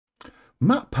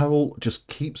Matt Powell just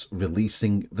keeps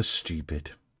releasing the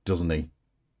stupid, doesn't he?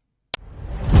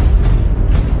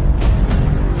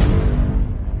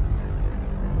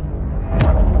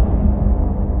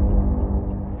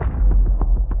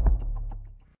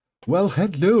 Well,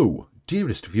 hello,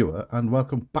 dearest viewer, and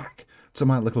welcome back to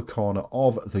my little corner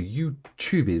of the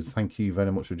YouTubies. Thank you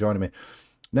very much for joining me.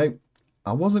 Now,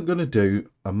 I wasn't going to do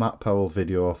a Matt Powell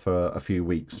video for a few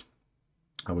weeks.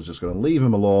 I was just going to leave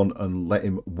him alone and let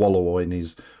him wallow in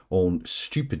his own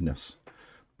stupidness.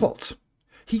 But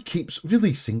he keeps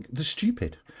releasing the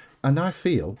stupid, and I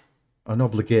feel an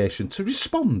obligation to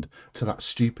respond to that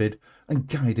stupid and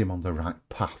guide him on the right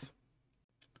path.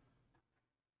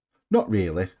 Not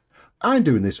really. I'm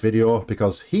doing this video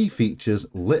because he features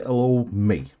little old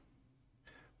me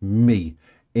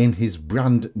in his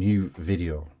brand new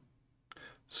video.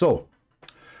 So,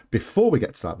 before we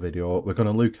get to that video, we're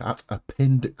going to look at a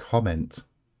pinned comment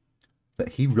that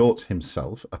he wrote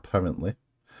himself, apparently.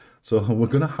 So we're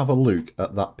going to have a look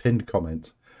at that pinned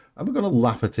comment, and we're going to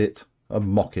laugh at it and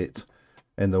mock it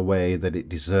in the way that it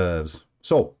deserves.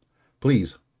 So,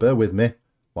 please, bear with me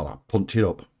while I punch it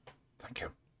up. Thank you.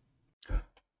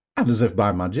 And as if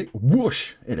by magic,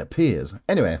 whoosh, it appears.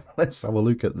 Anyway, let's have a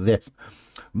look at this.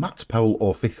 Matt Powell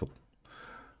official.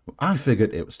 I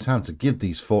figured it was time to give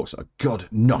these folks a good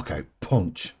knockout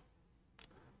punch.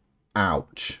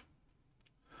 Ouch.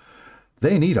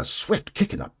 They need a swift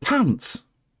kick in the pants.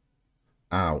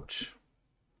 Ouch.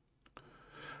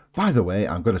 By the way,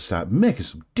 I'm going to start making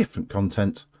some different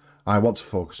content. I want to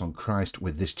focus on Christ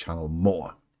with this channel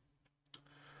more.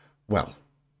 Well,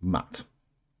 Matt,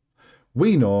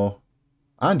 we know,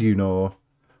 and you know,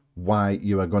 why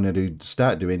you are going to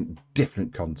start doing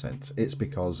different content. It's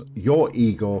because your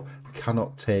ego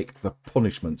cannot take the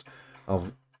punishment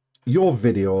of your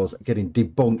videos getting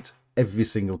debunked every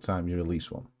single time you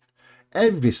release one.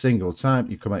 Every single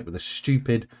time you come out with a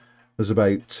stupid, there's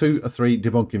about 2 or 3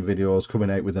 debunking videos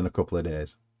coming out within a couple of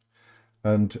days.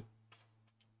 And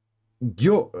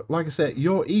like I said,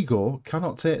 your ego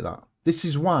cannot take that. This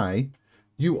is why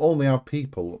you only have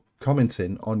people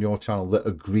commenting on your channel that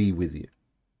agree with you.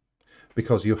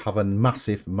 Because you have a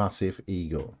massive, massive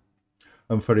ego.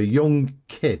 And for a young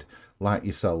kid like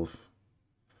yourself,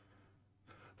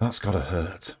 that's gotta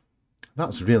hurt.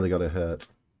 That's really gotta hurt.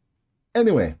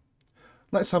 Anyway,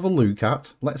 let's have a look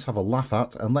at, let's have a laugh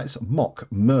at, and let's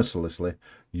mock mercilessly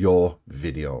your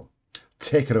video.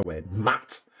 Take it away,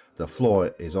 Matt. The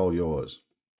floor is all yours.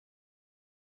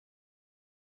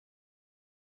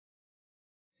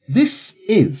 This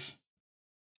is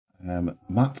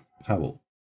Matt Powell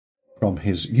from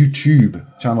his YouTube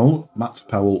channel, Matt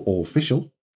Powell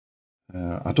Official.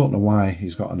 I don't know why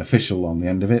he's got an official on the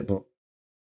end of it, but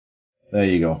there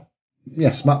you go.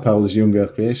 Yes, Matt Powell is a young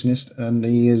earth creationist, and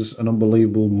he is an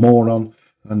unbelievable moron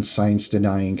and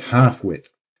science-denying half-wit.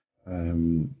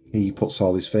 He puts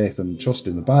all his faith and trust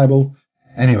in the Bible.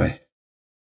 Anyway,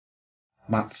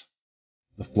 Matt,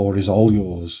 the floor is all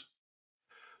yours.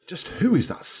 Just who is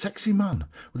that sexy man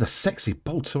with a sexy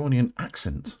Boltonian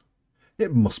accent?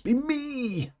 It must be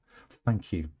me.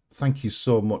 Thank you. Thank you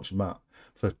so much, Matt,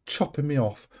 for chopping me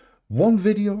off one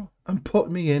video and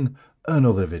putting me in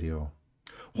another video.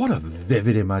 What a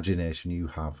vivid imagination you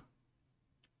have.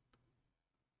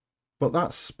 But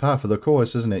that's par for the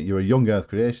course, isn't it? You're a young earth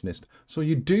creationist, so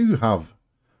you do have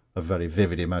a very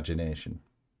vivid imagination.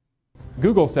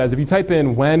 Google says if you type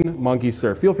in "when monkeys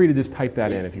surf," feel free to just type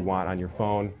that in if you want on your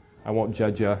phone. I won't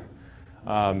judge you.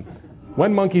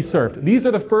 When monkeys surfed, these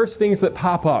are the first things that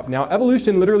pop up. Now,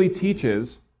 evolution literally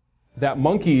teaches that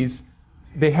monkeys,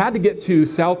 they had to get to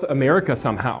South America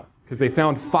somehow because they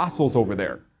found fossils over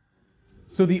there.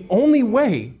 So the only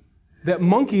way that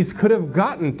monkeys could have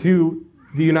gotten to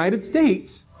the United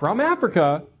States from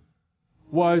Africa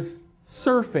was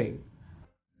surfing.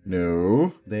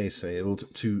 No, they sailed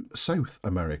to South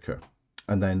America,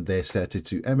 and then they started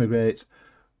to emigrate,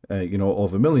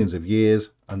 over millions of years,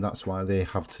 and that's why they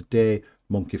have today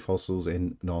monkey fossils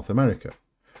in North America.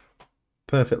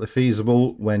 Perfectly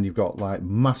feasible when you've got like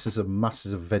masses of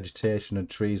vegetation and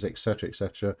trees,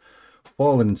 etc.,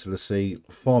 falling into the sea,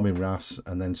 forming rafts,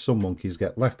 and then some monkeys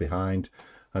get left behind,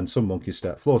 and some monkeys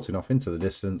start floating off into the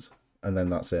distance, and then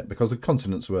that's it, because the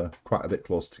continents were quite a bit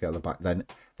close together back then.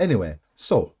 Anyway,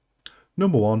 so,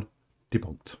 number 1,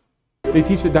 debunked. They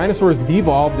teach that dinosaurs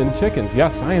devolved into chickens.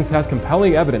 Yes, science has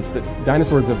compelling evidence that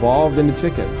dinosaurs evolved into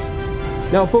chickens.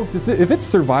 Now, folks, if it's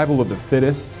survival of the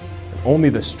fittest, only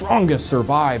the strongest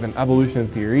survive in evolution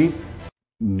theory.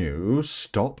 No,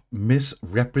 stop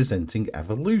misrepresenting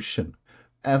evolution.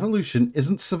 Evolution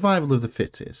isn't survival of the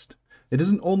fittest. It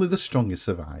isn't only the strongest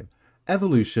survive.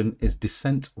 Evolution is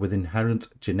descent with inherent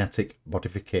genetic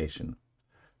modification.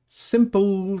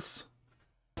 Simples.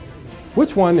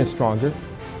 Which one is stronger?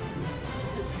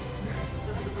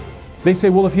 They say,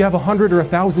 well, if you have 100 or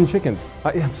 1,000 chickens,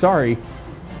 I'm sorry,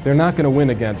 they're not going to win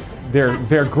against their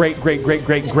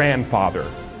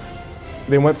great-great-great-great-grandfather.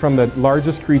 They went from the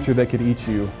largest creature that could eat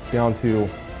you down to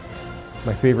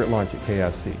my favorite lunch at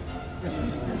KFC.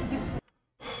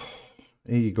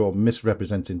 Here you go,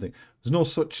 misrepresenting things. There's no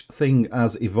such thing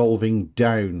as evolving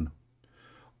down.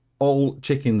 All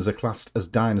chickens are classed as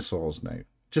dinosaurs now.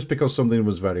 Just because something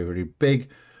was very, very big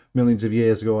millions of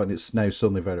years ago and it's now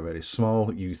suddenly very, very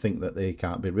small, you think that they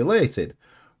can't be related.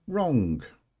 Wrong.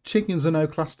 Chickens are now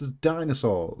classed as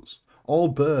dinosaurs. All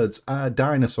birds are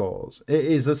dinosaurs. It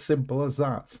is as simple as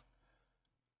that.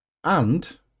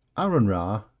 And Aaron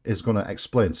Ra is going to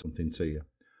explain something to you.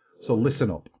 So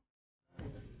listen up.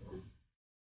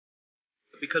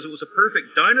 Because it was a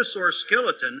perfect dinosaur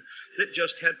skeleton that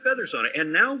just had feathers on it.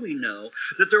 And now we know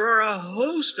that there are a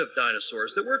host of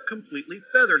dinosaurs that were completely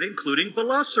feathered, including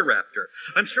Velociraptor.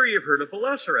 I'm sure you've heard of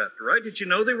Velociraptor, right? Did you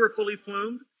know they were fully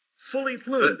plumed? Fully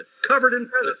plumed, covered in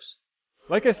feathers.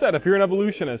 Like I said, if you're an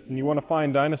evolutionist and you want to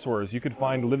find dinosaurs, you could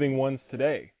find living ones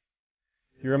today.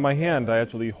 Here in my hand, I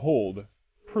actually hold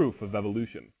proof of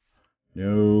evolution.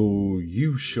 No,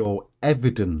 you show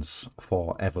evidence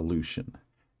for evolution.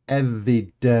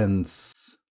 Evidence.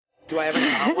 Do I ever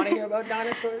not want to hear about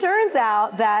dinosaurs? Turns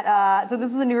out that, so this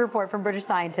is a new report from British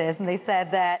scientists, and they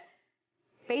said that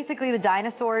basically the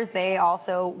dinosaurs, they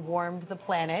also warmed the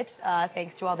planet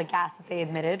thanks to all the gas that they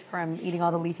emitted from eating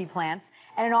all the leafy plants.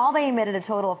 And in all, they emitted a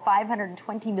total of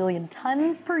 520 million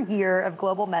tons per year of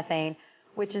global methane,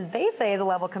 which is, they say, the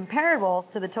level comparable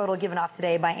to the total given off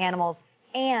today by animals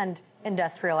and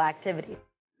industrial activity.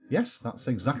 Yes, that's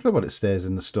exactly what it says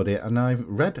in the study, and I've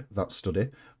read that study,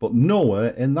 but nowhere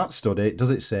in that study does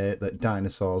it say that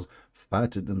dinosaurs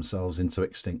farted themselves into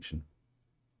extinction.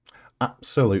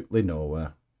 Absolutely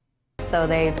nowhere. So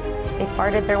they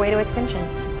farted their way to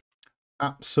extinction.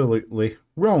 Absolutely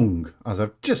wrong. As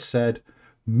I've just said,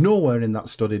 nowhere in that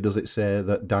study does it say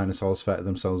that dinosaurs farted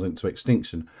themselves into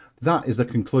extinction. That is the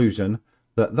conclusion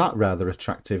that that rather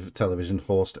attractive television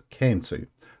host came to.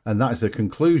 And that is the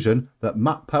conclusion that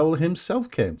Matt Powell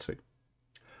himself came to.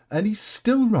 And he's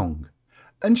still wrong.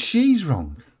 And she's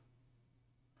wrong.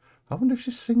 I wonder if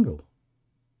she's single.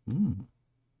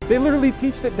 They literally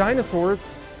teach that dinosaurs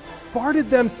farted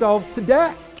themselves to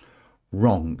death.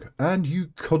 Wrong. And you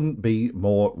couldn't be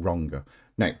more wronger.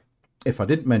 Now, if I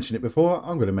didn't mention it before,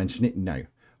 I'm going to mention it now.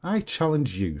 I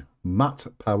challenge you, Matt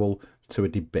Powell, to a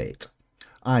debate.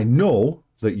 I know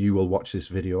that you will watch this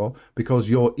video because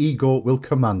your ego will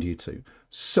command you to.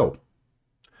 So,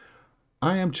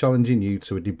 I am challenging you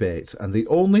to a debate, and the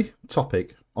only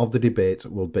topic of the debate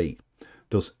will be,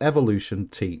 does evolution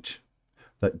teach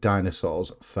that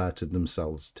dinosaurs farted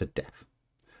themselves to death?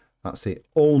 That's the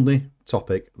only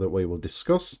topic that we will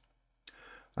discuss,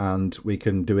 and we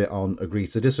can do it on agree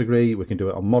to disagree, we can do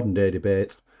it on modern day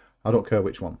debate. I don't care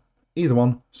which one. Either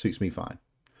one suits me fine.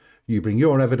 You bring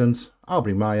your evidence, I'll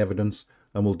bring my evidence,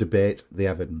 and we'll debate the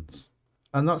evidence.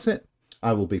 And that's it.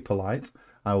 I will be polite,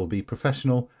 I will be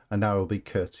professional, and I will be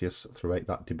courteous throughout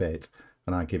that debate.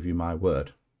 And I give you my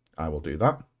word. I will do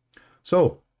that.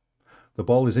 So, the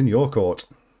ball is in your court.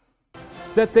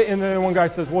 And then one guy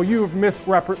says, well,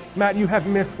 Matt, you have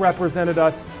misrepresented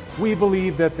us. We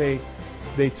believe that they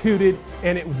tooted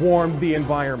and it warmed the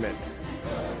environment.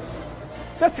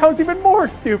 That sounds even more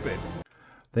stupid.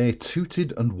 They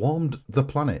tooted and warmed the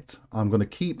planet. I'm going to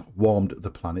keep warmed the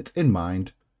planet in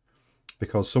mind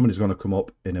because somebody's going to come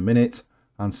up in a minute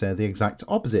and say the exact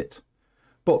opposite.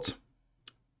 But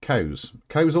cows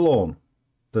alone,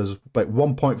 there's about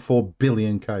 1.4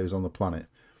 billion cows on the planet,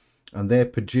 and they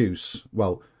produce,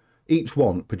 well, each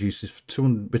one produces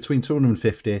between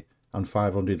 250 and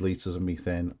 500 litres of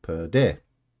methane per day.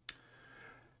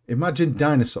 Imagine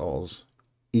dinosaurs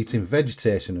eating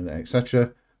vegetation and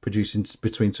etc., producing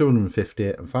between 250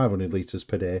 and 500 litres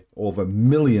per day over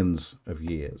millions of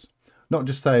years. Not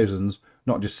just thousands,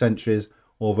 not just centuries,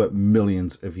 over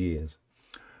millions of years.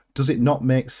 Does it not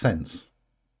make sense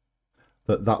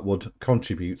that that would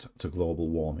contribute to global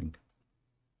warming?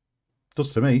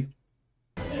 Does to me.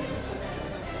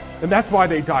 And that's why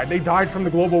they died. They died from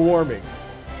the global warming.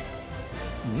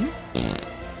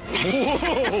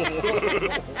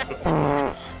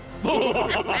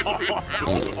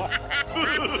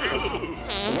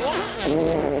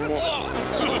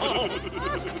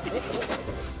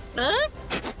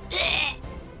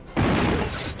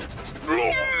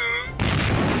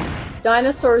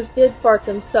 Dinosaurs did fart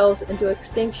themselves into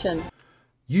extinction.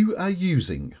 You are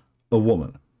using a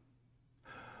woman.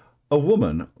 A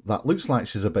woman that looks like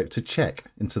she's about to check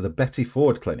into the Betty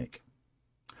Ford clinic.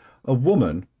 A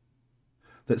woman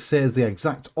that says the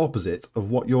exact opposite of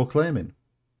what you're claiming.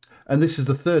 And this is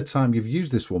the third time you've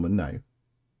used this woman now.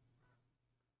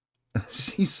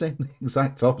 She's saying the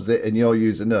exact opposite and you're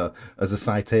using her as a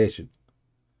citation.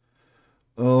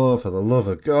 Oh, for the love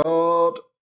of God.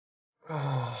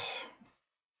 Oh.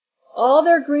 All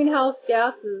their greenhouse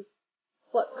gases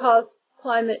caused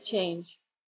climate change,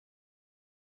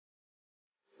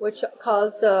 which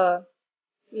caused, an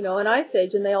ice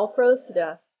age, and they all froze to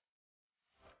death.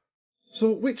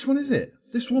 So which one is it?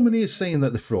 This woman is saying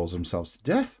that they froze themselves to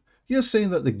death. You're saying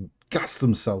that they gassed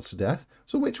themselves to death.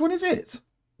 So which one is it?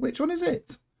 Which one is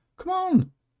it? Come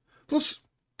on. Plus,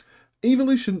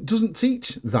 evolution doesn't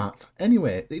teach that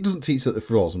anyway. It doesn't teach that they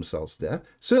froze themselves to death.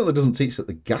 Certainly doesn't teach that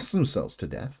they gassed themselves to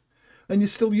death. And you're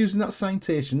still using that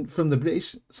citation from the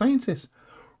British scientists.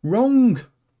 Wrong.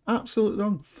 Absolutely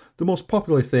wrong. The most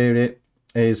popular theory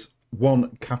is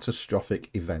one catastrophic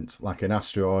event, like an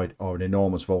asteroid or an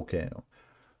enormous volcano.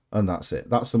 And that's it.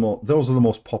 Those are the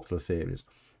most popular theories.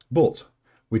 But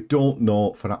we don't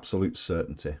know for absolute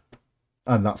certainty.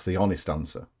 And that's the honest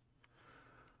answer.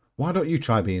 Why don't you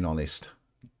try being honest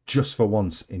just for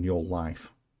once in your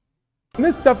life? And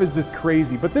this stuff is just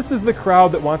crazy, but this is the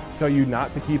crowd that wants to tell you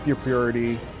not to keep your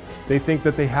purity. They think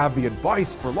that they have the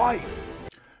advice for life.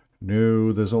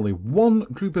 No, there's only one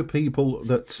group of people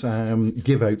that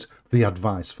give out the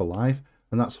advice for life,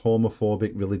 and that's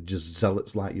homophobic religious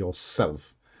zealots like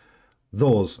yourself.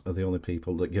 Those are the only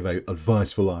people that give out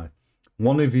advice for life.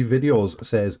 One of your videos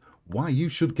says why you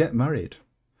should get married.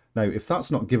 Now, if that's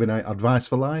not giving out advice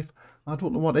for life, I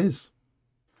don't know what is.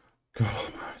 God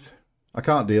almighty. I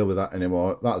can't deal with that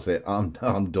anymore. That's it.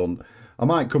 I'm done. I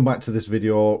might come back to this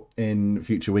video in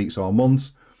future weeks or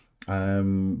months,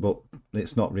 but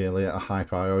it's not really a high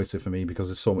priority for me because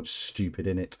there's so much stupid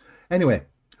in it. Anyway,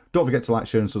 don't forget to like,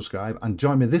 share and subscribe, and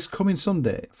join me this coming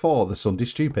Sunday for the Sunday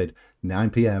Stupid, 9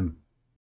 PM.